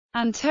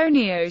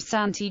Antonio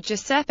Santi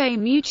Giuseppe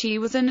Meucci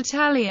was an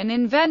Italian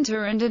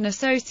inventor and an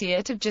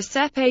associate of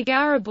Giuseppe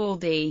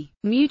Garibaldi.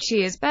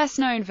 Meucci is best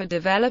known for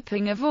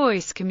developing a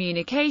voice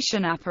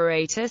communication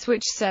apparatus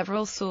which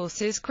several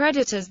sources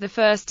credit as the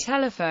first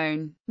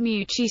telephone.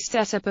 Meucci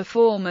set up a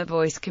former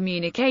voice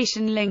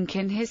communication link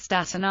in his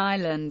Staten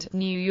Island,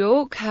 New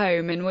York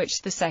home, in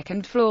which the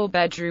second-floor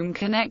bedroom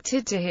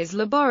connected to his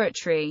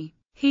laboratory.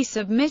 He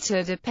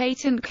submitted a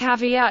patent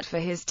caveat for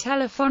his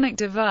telephonic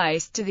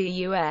device to the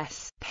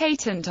U.S.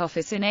 Patent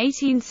Office in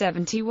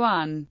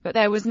 1871, but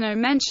there was no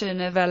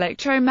mention of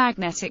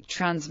electromagnetic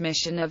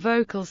transmission of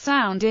vocal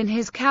sound in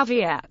his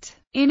caveat.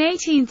 In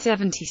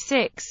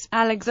 1876,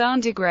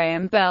 Alexander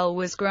Graham Bell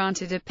was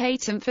granted a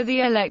patent for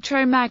the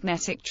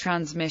electromagnetic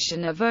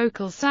transmission of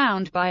vocal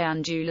sound by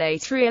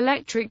undulatory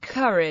electric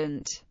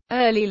current.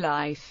 Early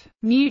life.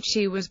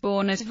 Meucci was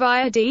born at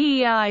Via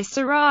dei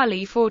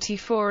Serali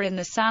 44 in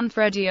the San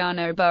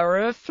Frediano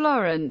borough of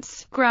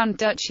Florence, Grand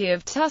Duchy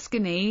of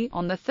Tuscany,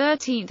 on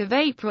 13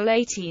 April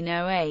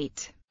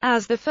 1808.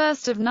 As the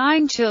first of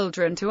 9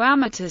 children to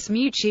Amatus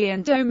Meucci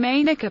and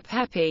Domenica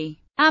Peppi.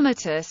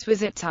 Amatus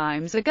was at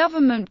times a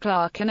government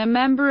clerk and a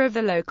member of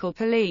the local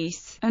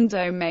police, and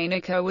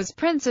Domenica was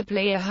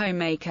principally a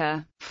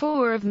homemaker.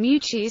 4 of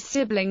Meucci's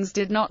siblings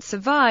did not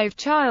survive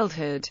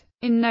childhood.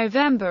 In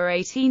November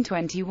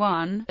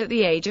 1821, at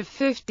the age of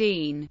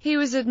 15, he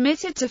was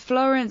admitted to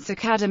Florence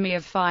Academy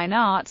of Fine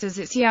Arts as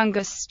its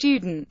youngest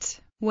student,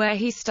 where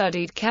he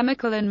studied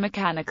chemical and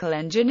mechanical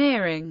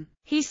engineering.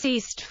 He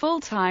ceased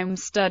full-time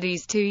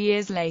studies 2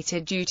 years later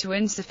due to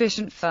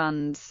insufficient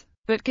funds,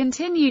 but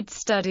continued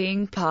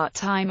studying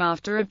part-time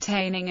after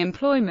obtaining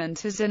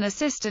employment as an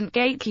assistant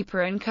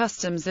gatekeeper and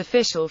customs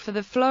official for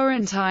the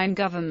Florentine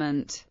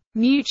government.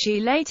 Meucci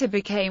later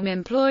became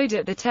employed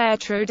at the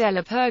Teatro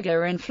della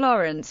Pergola in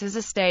Florence as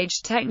a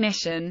stage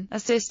technician,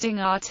 assisting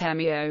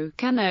Artemio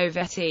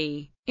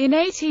Canovetti. In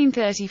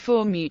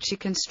 1834 Meucci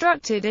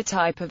constructed a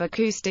type of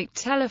acoustic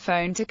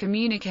telephone to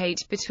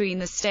communicate between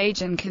the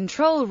stage and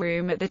control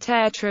room at the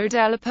Teatro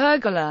della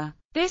Pergola.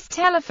 This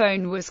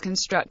telephone was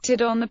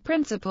constructed on the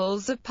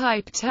principles of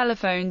pipe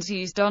telephones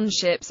used on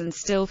ships and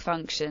still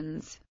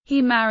functions.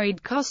 He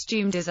married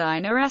costume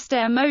designer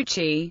Esther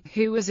Meucci,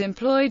 who was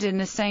employed in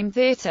the same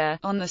theater,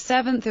 on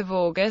 7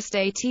 August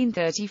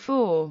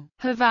 1834,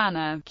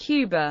 Havana,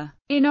 Cuba.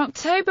 In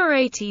October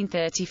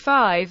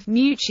 1835,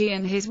 Meucci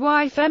and his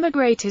wife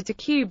emigrated to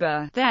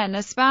Cuba, then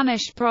a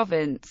Spanish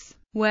province,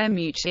 where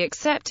Meucci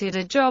accepted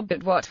a job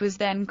at what was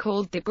then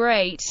called the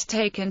Great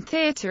Taken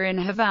Theater in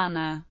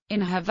Havana.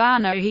 In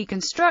Havana he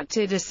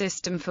constructed a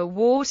system for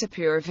water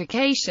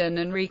purification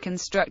and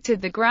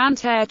reconstructed the Gran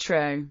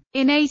Teatro.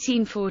 In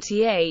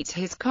 1848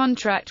 his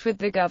contract with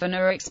the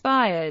governor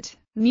expired.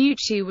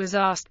 Meucci was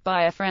asked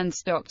by a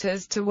friend's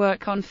doctors to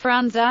work on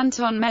Franz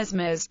Anton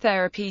Mesmer's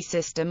therapy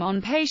system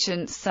on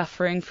patients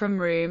suffering from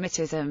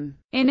rheumatism.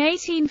 In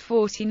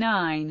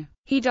 1849,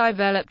 he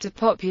developed a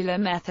popular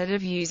method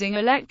of using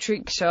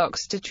electric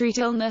shocks to treat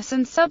illness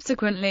and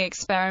subsequently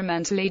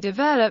experimentally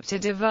developed a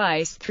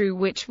device through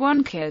which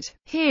one could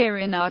hear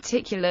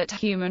inarticulate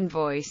human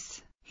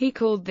voice. He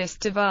called this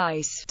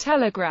device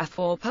telegraph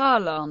or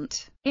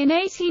parlant. In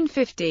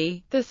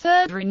 1850, the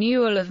third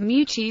renewal of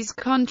Meucci's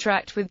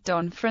contract with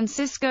Don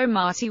Francisco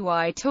Martí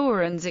y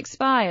Torrens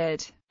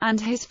expired, and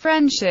his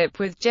friendship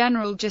with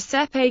General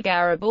Giuseppe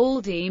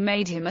Garibaldi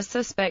made him a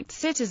suspect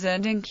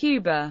citizen in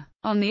Cuba.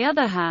 On the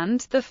other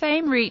hand, the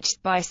fame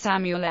reached by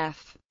Samuel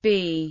F.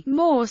 B.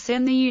 Morse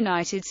in the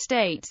United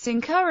States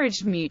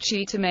encouraged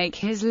Meucci to make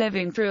his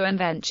living through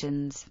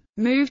inventions.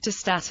 Moved to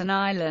Staten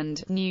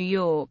Island, New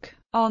York.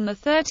 On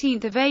 13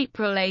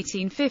 April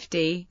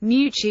 1850,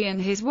 Meucci and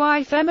his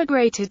wife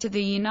emigrated to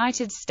the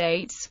United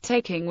States,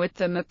 taking with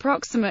them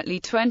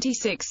approximately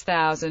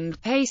 26,000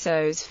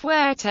 pesos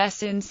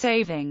fuertes in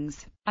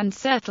savings, and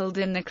settled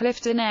in the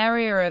Clifton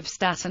area of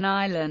Staten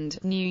Island,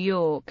 New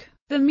York.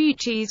 The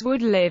Meuccis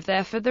would live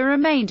there for the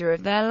remainder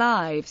of their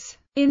lives.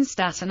 In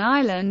Staten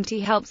Island he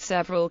helped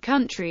several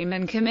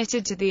countrymen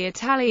committed to the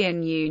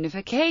Italian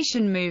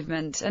unification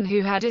movement and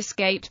who had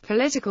escaped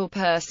political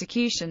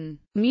persecution.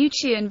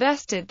 Meucci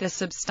invested the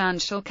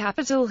substantial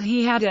capital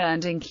he had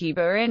earned in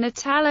Cuba in a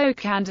tallow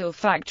candle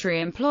factory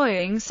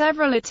employing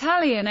several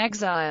Italian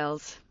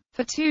exiles.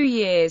 For 2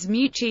 years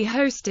Meucci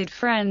hosted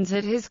friends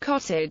at his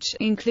cottage,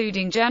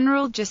 including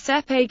General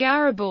Giuseppe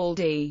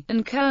Garibaldi,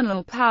 and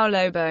Colonel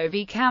Paolo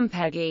Bovi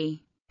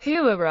Campeggi,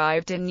 who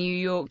arrived in New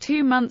York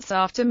 2 months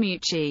after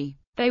Meucci.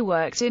 They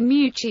worked in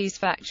Meucci's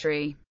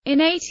factory. In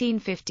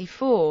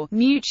 1854,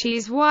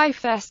 Meucci's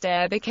wife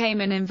Esther became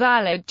an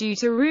invalid due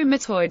to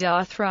rheumatoid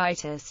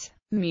arthritis.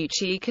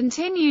 Meucci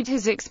continued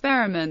his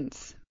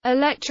experiments.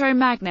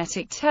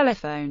 Electromagnetic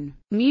telephone.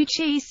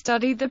 Meucci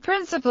studied the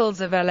principles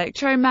of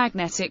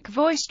electromagnetic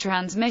voice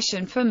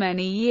transmission for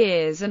many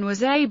years and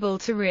was able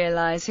to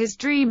realize his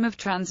dream of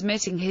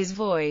transmitting his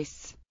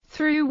voice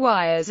through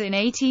wires in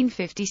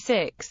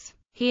 1856.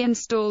 He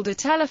installed a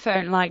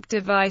telephone-like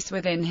device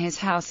within his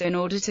house in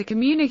order to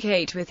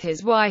communicate with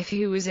his wife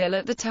who was ill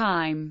at the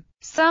time.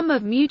 Some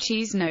of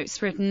Meucci's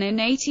notes written in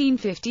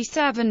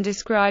 1857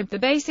 describe the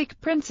basic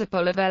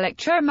principle of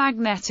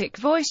electromagnetic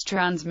voice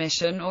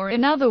transmission, or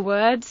in other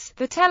words,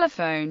 the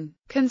telephone.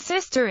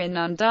 Consistor in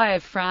un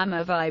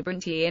diaphragma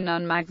vibranti in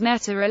un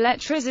magneta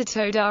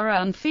elettricito da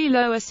un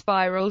filo a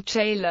spiral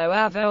cielo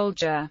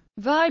avvolge,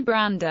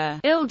 vibranda,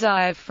 il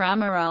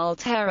diaframma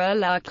altera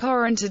la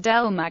corrente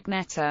del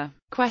magneta.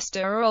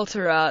 Questa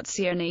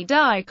alterazione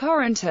di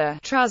corrente,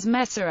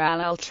 trasmessa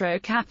all'altro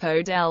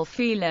capo del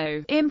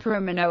filo,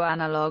 imprimono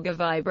analoga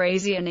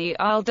vibrazioni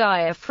al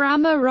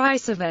diaframma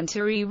ricevente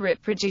e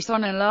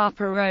riproducono la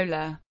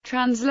parola.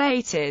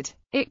 Translated,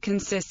 it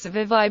consists of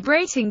a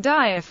vibrating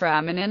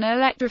diaphragm and an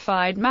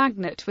electrified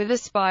magnet with a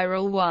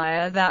spiral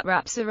wire that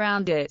wraps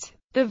around it.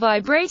 The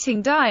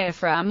vibrating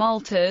diaphragm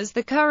alters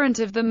the current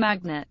of the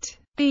magnet.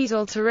 These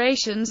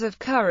alterations of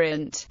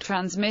current,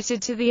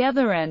 transmitted to the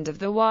other end of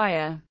the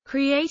wire,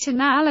 create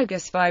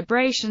analogous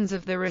vibrations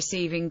of the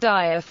receiving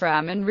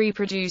diaphragm and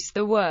reproduce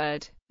the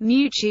word.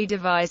 Meucci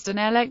devised an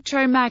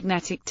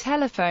electromagnetic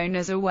telephone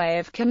as a way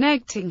of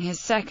connecting his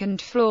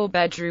second-floor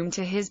bedroom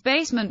to his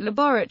basement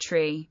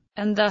laboratory,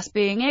 and thus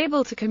being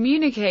able to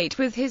communicate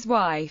with his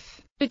wife.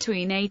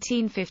 Between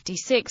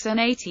 1856 and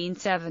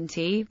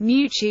 1870,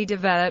 Meucci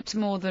developed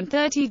more than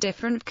 30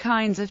 different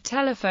kinds of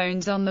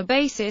telephones on the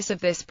basis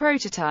of this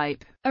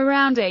prototype.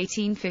 Around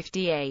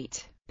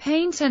 1858,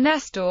 painter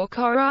Nestor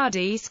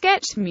Corradi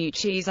sketched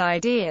Meucci's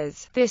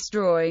ideas. This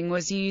drawing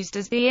was used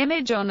as the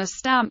image on a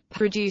stamp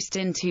produced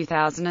in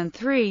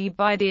 2003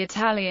 by the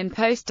Italian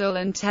Postal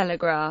and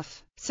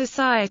Telegraph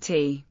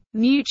Society.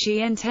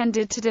 Meucci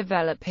intended to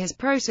develop his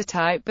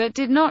prototype but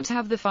did not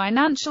have the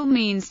financial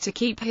means to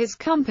keep his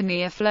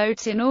company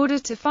afloat in order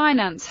to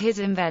finance his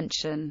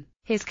invention.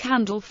 His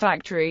candle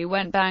factory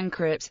went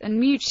bankrupt,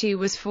 and Meucci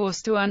was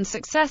forced to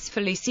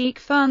unsuccessfully seek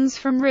funds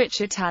from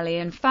rich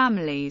Italian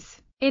families.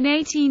 In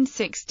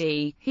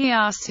 1860, he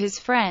asked his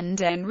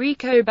friend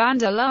Enrico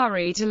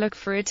Bandolari to look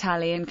for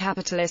Italian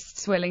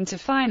capitalists willing to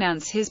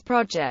finance his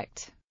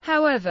project.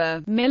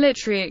 However,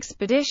 military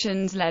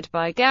expeditions led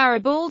by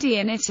Garibaldi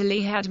in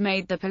Italy had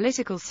made the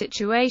political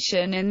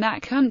situation in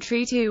that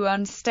country too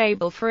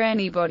unstable for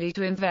anybody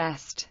to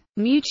invest.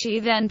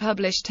 Meucci then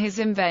published his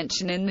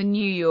invention in the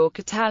New York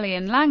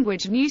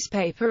Italian-language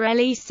newspaper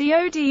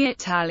L'Eco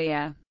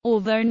d'Italia.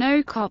 Although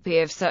no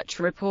copy of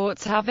such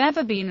reports have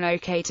ever been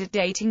located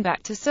dating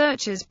back to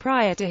searches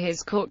prior to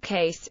his court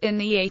case in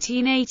the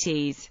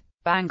 1880s.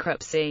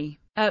 Bankruptcy.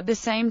 At the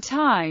same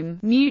time,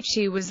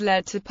 Meucci was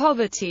led to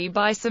poverty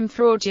by some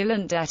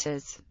fraudulent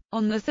debtors.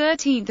 On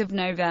 13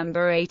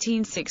 November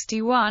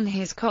 1861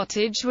 his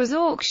cottage was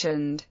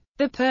auctioned.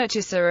 The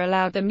purchaser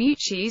allowed the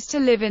Meuccis to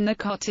live in the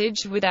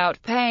cottage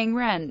without paying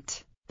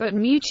rent. But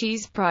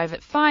Meucci's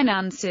private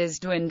finances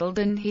dwindled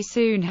and he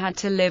soon had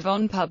to live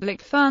on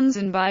public funds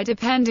and by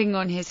depending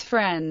on his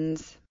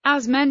friends.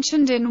 As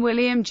mentioned in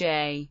William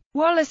J.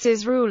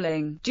 Wallace's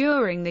ruling,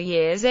 during the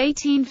years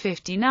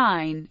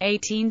 1859,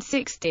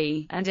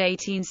 1860, and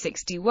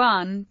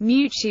 1861,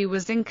 Meucci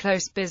was in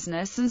close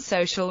business and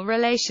social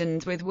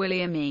relations with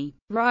William E.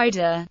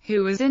 Ryder,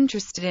 who was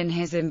interested in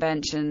his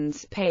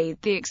inventions,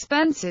 paid the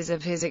expenses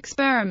of his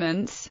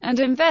experiments, and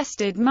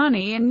invested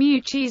money in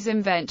Meucci's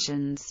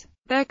inventions.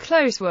 Their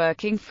close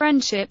working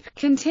friendship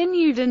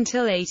continued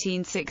until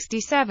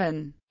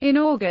 1867. In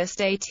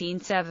August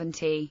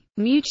 1870,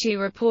 Meucci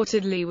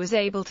reportedly was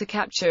able to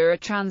capture a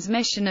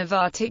transmission of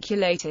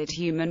articulated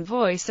human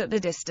voice at the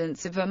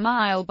distance of a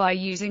mile by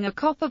using a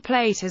copper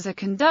plate as a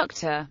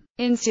conductor,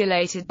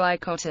 insulated by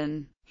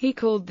cotton. He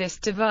called this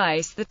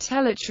device the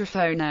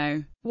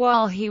teletrafono.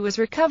 While he was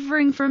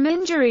recovering from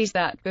injuries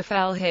that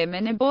befell him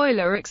in a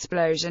boiler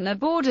explosion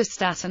aboard a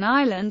Staten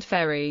Island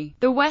ferry,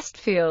 the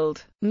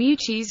Westfield,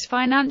 Meucci's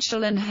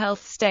financial and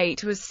health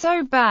state was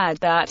so bad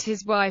that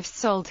his wife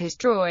sold his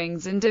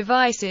drawings and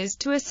devices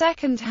to a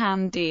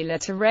second-hand dealer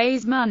to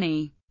raise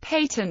money.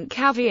 Patent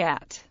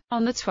caveat.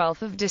 On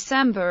 12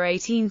 December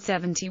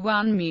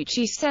 1871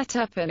 Meucci set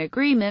up an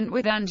agreement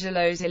with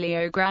Angelo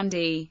Zilio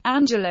Grandi,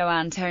 Angelo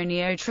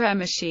Antonio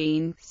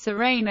Tremachine,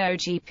 Sereno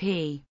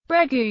GP,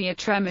 Breguia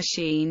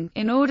Tremachine,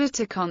 in order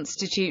to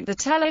constitute the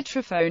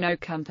Teletrafono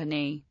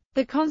Company.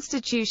 The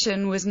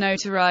constitution was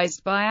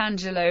notarized by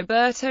Angelo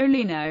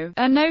Bertolino,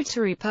 a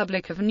notary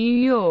public of New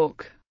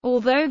York.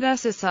 Although the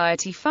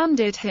society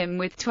funded him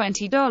with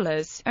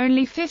 $20,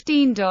 only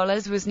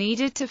 $15 was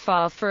needed to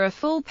file for a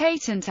full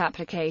patent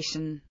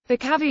application. The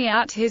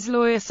caveat his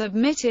lawyer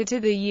submitted to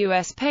the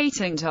U.S.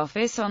 Patent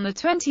Office on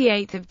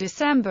 28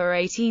 December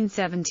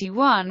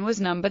 1871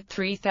 was numbered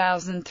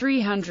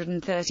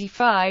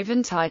 3335,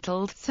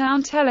 entitled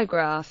Sound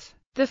Telegraph.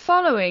 The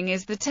following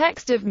is the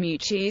text of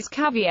Meucci's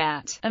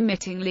caveat,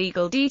 omitting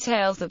legal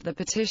details of the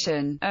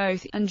petition,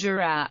 oath, and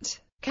jurat.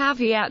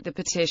 Caveat: the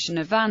petition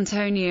of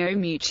Antonio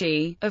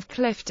Meucci, of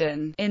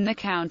Clifton, in the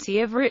county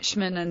of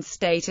Richmond and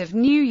state of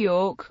New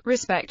York,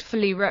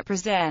 respectfully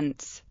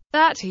represents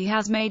that he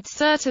has made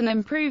certain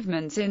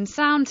improvements in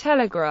sound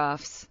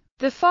telegraphs.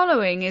 The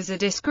following is a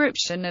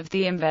description of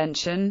the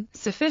invention,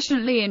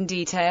 sufficiently in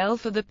detail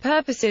for the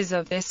purposes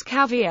of this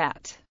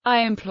caveat.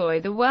 I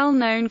employ the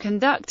well-known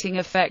conducting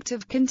effect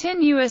of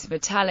continuous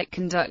metallic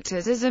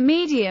conductors as a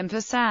medium for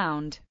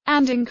sound,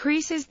 and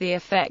increases the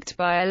effect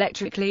by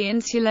electrically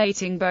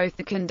insulating both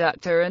the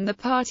conductor and the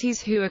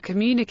parties who are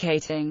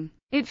communicating.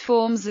 It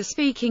forms a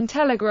speaking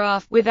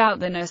telegraph, without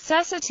the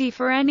necessity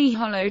for any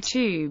hollow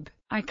tube.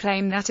 I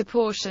claim that a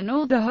portion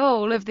or the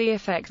whole of the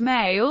effect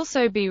may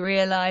also be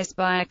realized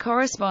by a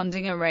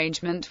corresponding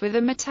arrangement with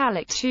a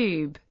metallic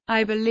tube.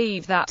 I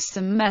believe that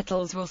some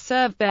metals will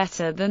serve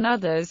better than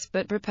others,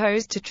 but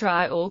propose to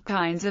try all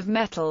kinds of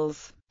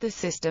metals. The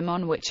system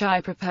on which I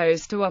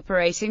propose to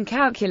operate and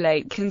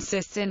calculate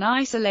consists in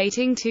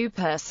isolating two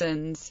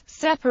persons,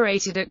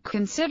 separated at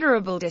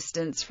considerable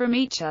distance from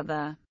each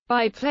other,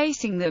 by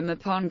placing them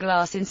upon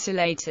glass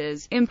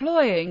insulators,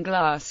 employing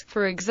glass,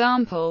 for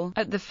example,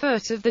 at the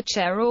foot of the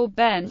chair or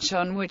bench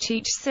on which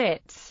each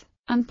sits,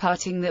 and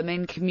putting them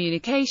in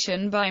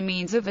communication by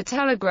means of a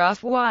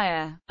telegraph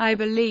wire. I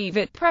believe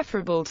it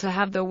preferable to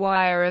have the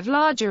wire of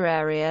larger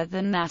area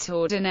than that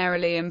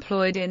ordinarily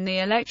employed in the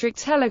electric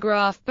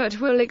telegraph, but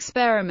will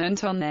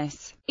experiment on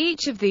this.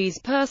 Each of these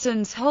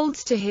persons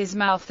holds to his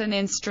mouth an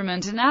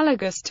instrument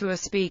analogous to a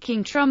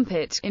speaking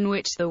trumpet, in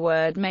which the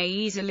word may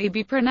easily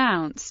be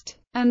pronounced,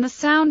 and the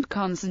sound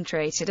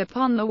concentrated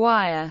upon the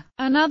wire.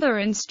 Another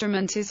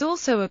instrument is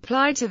also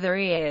applied to their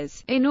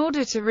ears, in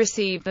order to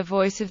receive the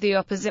voice of the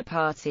opposite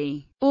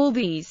party. All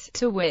these,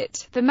 to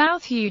wit, the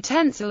mouth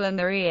utensil and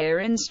their ear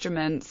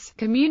instruments,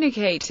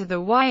 communicate to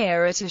the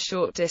wire at a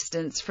short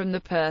distance from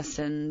the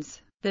persons.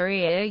 The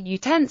ear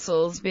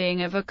utensils,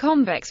 being of a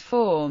convex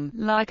form,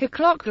 like a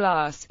clock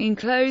glass,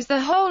 enclose the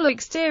whole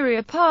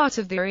exterior part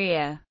of the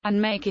ear, and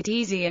make it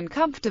easy and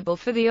comfortable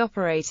for the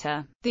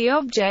operator. The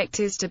object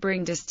is to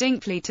bring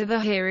distinctly to the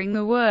hearing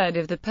the word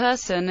of the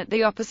person at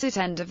the opposite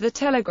end of the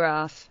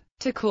telegraph.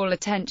 To call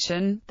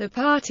attention, the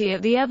party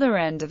at the other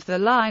end of the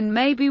line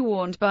may be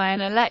warned by an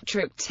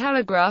electric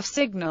telegraph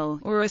signal,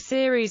 or a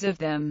series of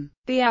them.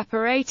 The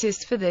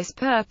apparatus for this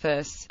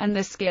purpose, and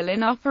the skill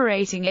in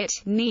operating it,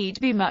 need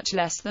be much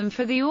less than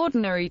for the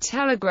ordinary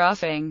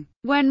telegraphing.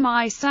 When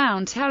my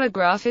sound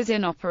telegraph is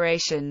in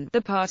operation,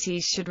 the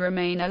parties should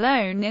remain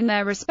alone in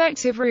their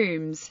respective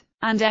rooms,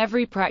 and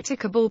every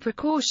practicable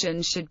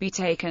precaution should be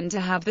taken to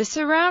have the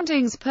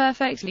surroundings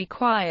perfectly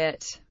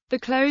quiet. The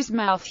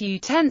closed-mouth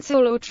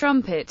utensil or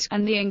trumpet,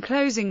 and the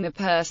enclosing the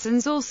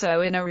persons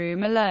also in a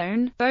room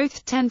alone,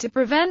 both tend to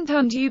prevent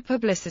undue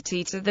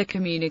publicity to the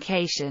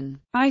communication.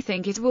 I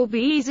think it will be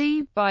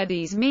easy, by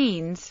these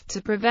means,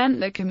 to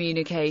prevent the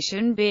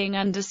communication being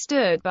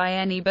understood by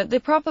any but the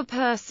proper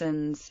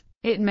persons.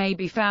 It may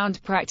be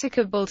found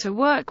practicable to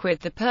work with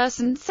the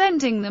person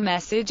sending the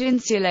message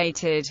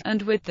insulated,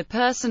 and with the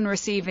person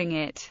receiving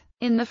it,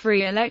 in the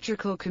free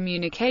electrical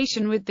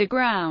communication with the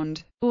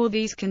ground. All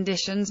these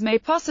conditions may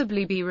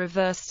possibly be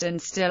reversed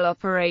and still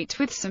operate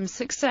with some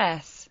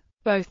success.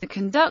 Both the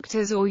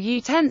conductors or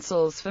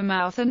utensils for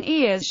mouth and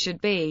ears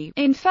should be,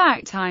 in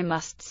fact I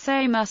must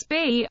say must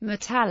be,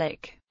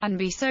 metallic, and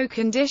be so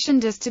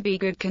conditioned as to be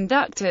good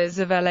conductors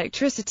of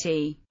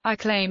electricity. I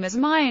claim as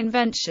my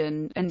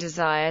invention, and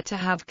desire to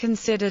have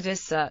considered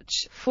as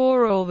such,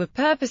 for all the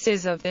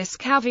purposes of this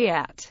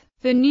caveat,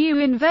 the new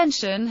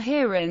invention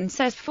herein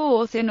set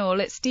forth in all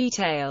its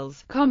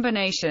details,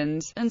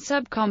 combinations, and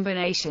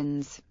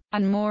sub-combinations,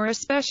 and more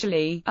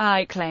especially,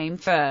 I claim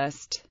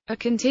first, a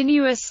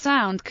continuous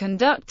sound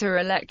conductor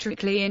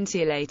electrically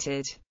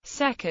insulated;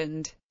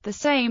 second, the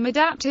same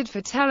adapted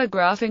for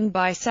telegraphing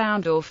by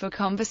sound or for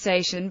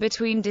conversation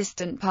between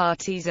distant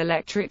parties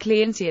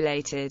electrically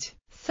insulated;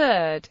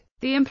 third,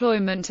 the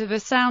employment of a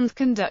sound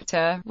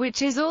conductor,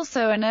 which is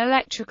also an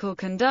electrical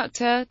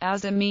conductor,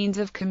 as a means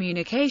of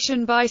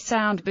communication by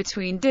sound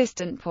between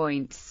distant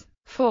points;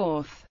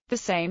 fourth, the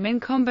same in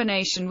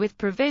combination with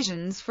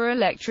provisions for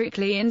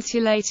electrically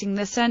insulating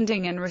the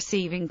sending and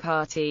receiving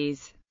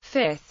parties;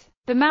 fifth,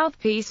 the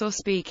mouthpiece or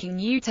speaking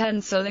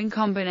utensil in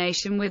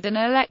combination with an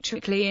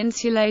electrically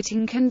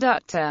insulating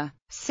conductor;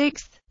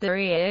 sixth, the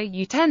ear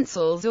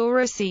utensils or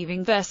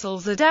receiving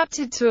vessels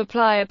adapted to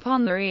apply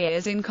upon the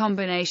ears in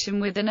combination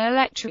with an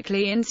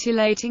electrically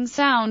insulating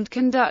sound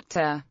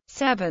conductor;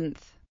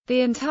 seventh,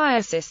 the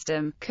entire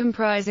system,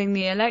 comprising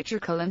the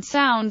electrical and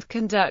sound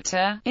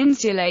conductor,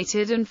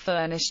 insulated and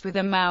furnished with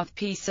a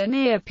mouthpiece and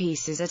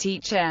earpieces at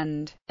each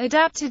end,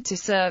 adapted to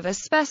serve as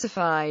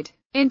specified.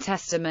 In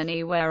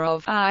testimony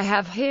whereof, I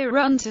have here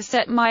run to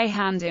set my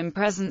hand in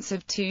presence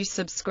of two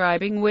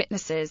subscribing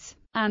witnesses,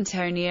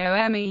 Antonio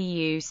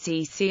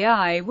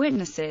Meucci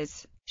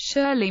witnesses,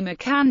 Shirley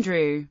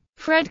McAndrew,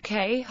 Fred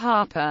K.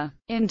 Harper.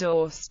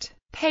 Endorsed.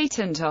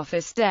 Patent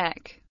Office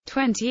Dec.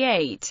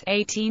 28,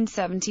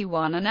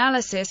 1871.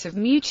 Analysis of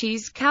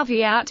Meucci's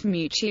caveat.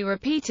 Meucci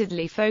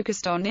repeatedly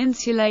focused on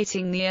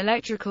insulating the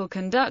electrical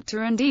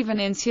conductor and even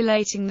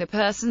insulating the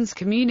persons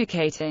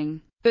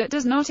communicating. but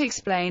does not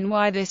explain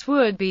why this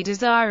would be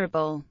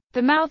desirable.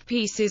 The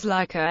mouthpiece is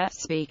like a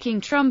speaking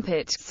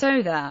trumpet,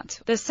 so that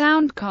the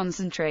sound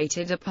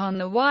concentrated upon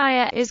the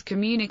wire is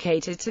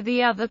communicated to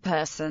the other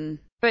person.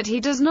 But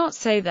he does not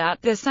say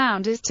that the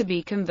sound is to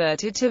be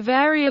converted to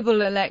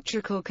variable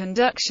electrical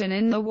conduction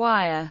in the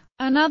wire.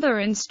 Another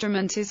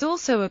instrument is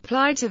also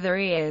applied to the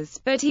ears,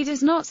 but he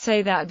does not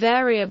say that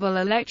variable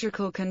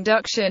electrical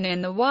conduction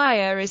in the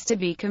wire is to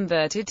be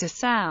converted to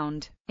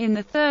sound. In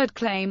the third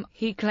claim,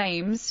 he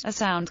claims a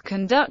sound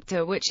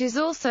conductor which is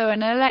also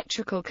an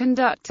electrical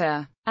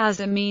conductor,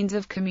 as a means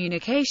of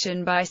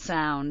communication by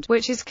sound,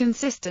 which is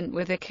consistent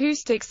with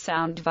acoustic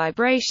sound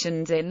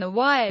vibrations in the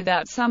wire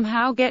that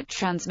somehow get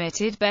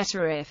transmitted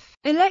better if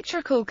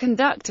electrical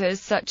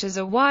conductors such as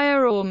a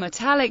wire or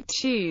metallic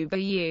tube are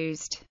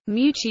used.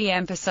 Meucci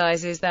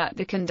emphasizes that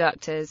the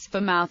conductors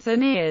for mouth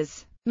and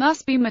ears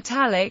must be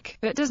metallic,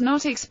 but does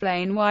not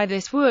explain why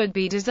this would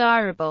be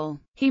desirable.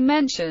 He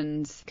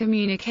mentions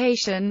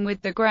communication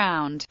with the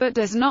ground, but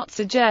does not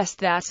suggest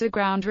that a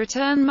ground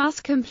return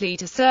must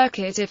complete a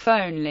circuit if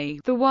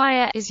only the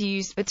wire is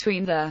used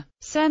between the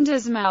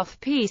sender's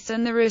mouthpiece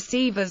and the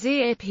receiver's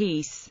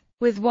earpiece,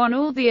 with one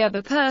or the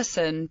other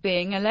person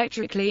being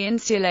electrically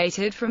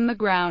insulated from the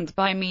ground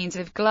by means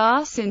of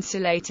glass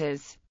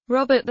insulators.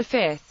 Robert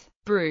V.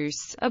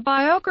 Bruce, a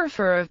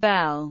biographer of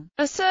Bell,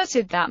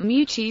 asserted that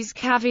Meucci's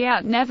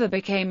caveat never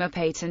became a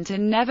patent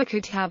and never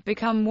could have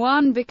become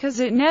one because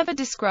it never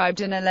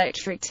described an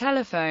electric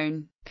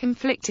telephone.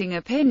 Conflicting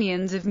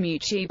opinions of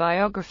Meucci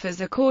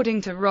biographers.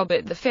 According to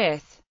Robert V.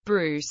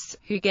 Bruce,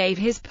 who gave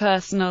his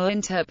personal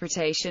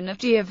interpretation of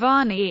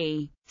Giovanni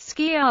E.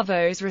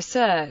 Schiavo's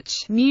research,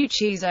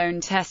 Meucci's own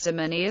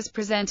testimony as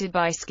presented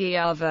by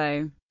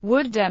Schiavo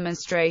would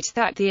demonstrate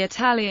that the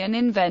Italian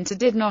inventor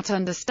did not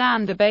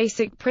understand the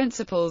basic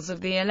principles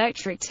of the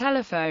electric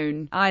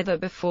telephone, either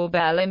before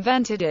Bell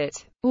invented it,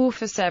 or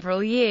for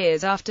several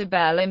years after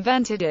Bell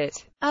invented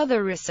it.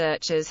 Other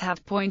researchers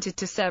have pointed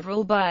to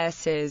several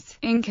biases,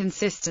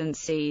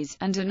 inconsistencies,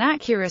 and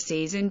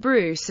inaccuracies in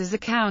Bruce's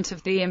account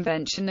of the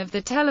invention of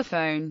the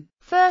telephone.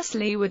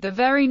 Firstly, with the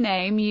very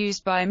name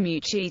used by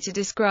Meucci to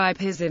describe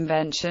his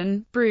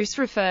invention, Bruce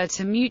referred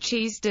to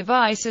Meucci's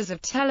device as a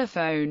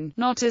telephone,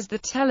 not as the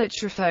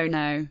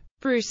teletrafono.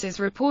 Bruce's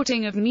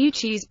reporting of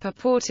Meucci's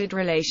purported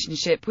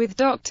relationship with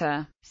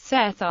Dr.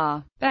 Seth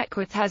R.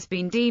 Beckwith has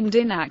been deemed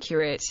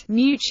inaccurate.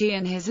 Meucci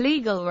and his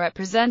legal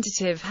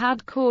representative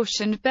had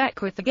cautioned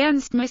Beckwith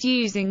against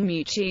misusing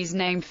Meucci's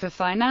name for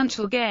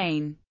financial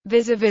gain,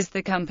 vis-a-vis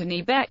the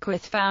company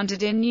Beckwith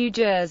founded in New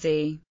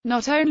Jersey.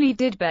 Not only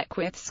did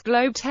Beckwith's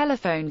Globe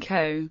Telephone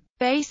Co.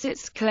 base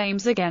its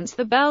claims against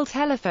the Bell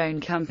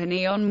Telephone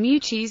Company on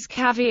Meucci's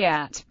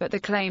caveat, but the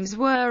claims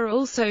were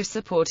also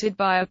supported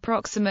by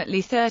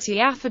approximately 30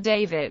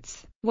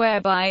 affidavits,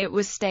 whereby it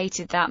was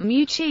stated that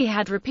Meucci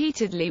had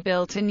repeatedly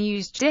built and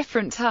used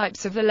different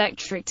types of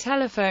electric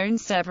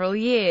telephones several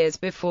years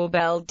before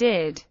Bell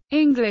did.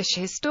 English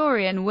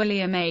historian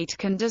William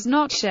Aitken does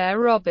not share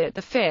Robert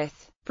V.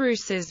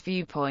 Bruce's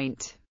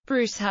viewpoint.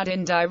 Bruce had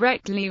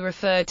indirectly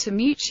referred to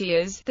Meucci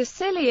as the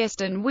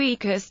silliest and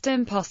weakest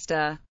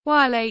impostor,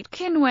 while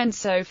Aitken went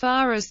so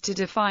far as to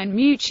define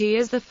Meucci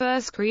as the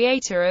first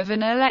creator of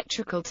an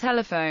electrical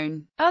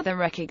telephone. Other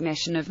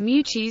recognition of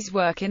Meucci's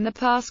work in the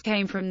past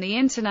came from the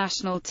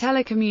International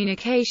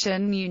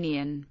Telecommunication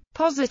Union,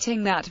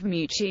 positing that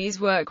Meucci's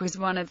work was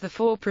one of the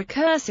 4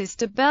 precursors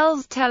to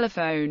Bell's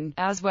telephone,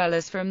 as well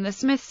as from the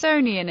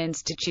Smithsonian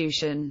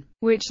Institution,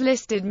 which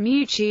listed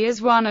Meucci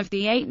as one of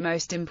the 8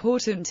 most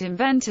important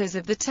inventors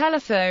of the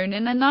telephone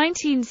in a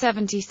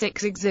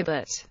 1976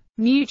 exhibit.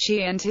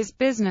 Meucci and his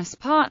business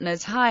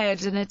partners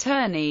hired an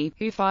attorney,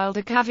 who filed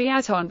a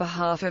caveat on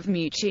behalf of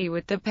Meucci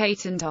with the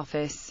Patent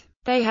Office.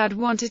 They had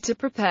wanted to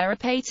prepare a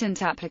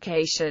patent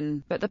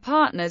application, but the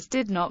partners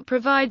did not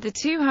provide the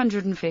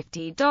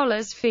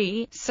 $250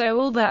 fee, so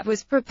all that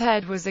was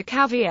prepared was a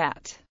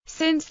caveat,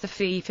 since the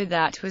fee for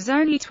that was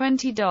only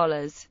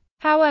 $20.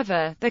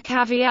 However, the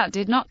caveat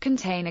did not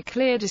contain a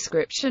clear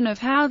description of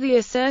how the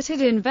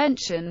asserted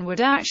invention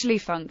would actually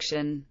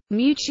function.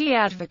 Meucci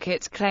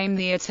advocates claim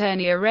the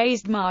attorney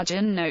erased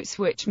margin notes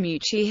which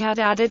Meucci had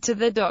added to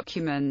the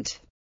document.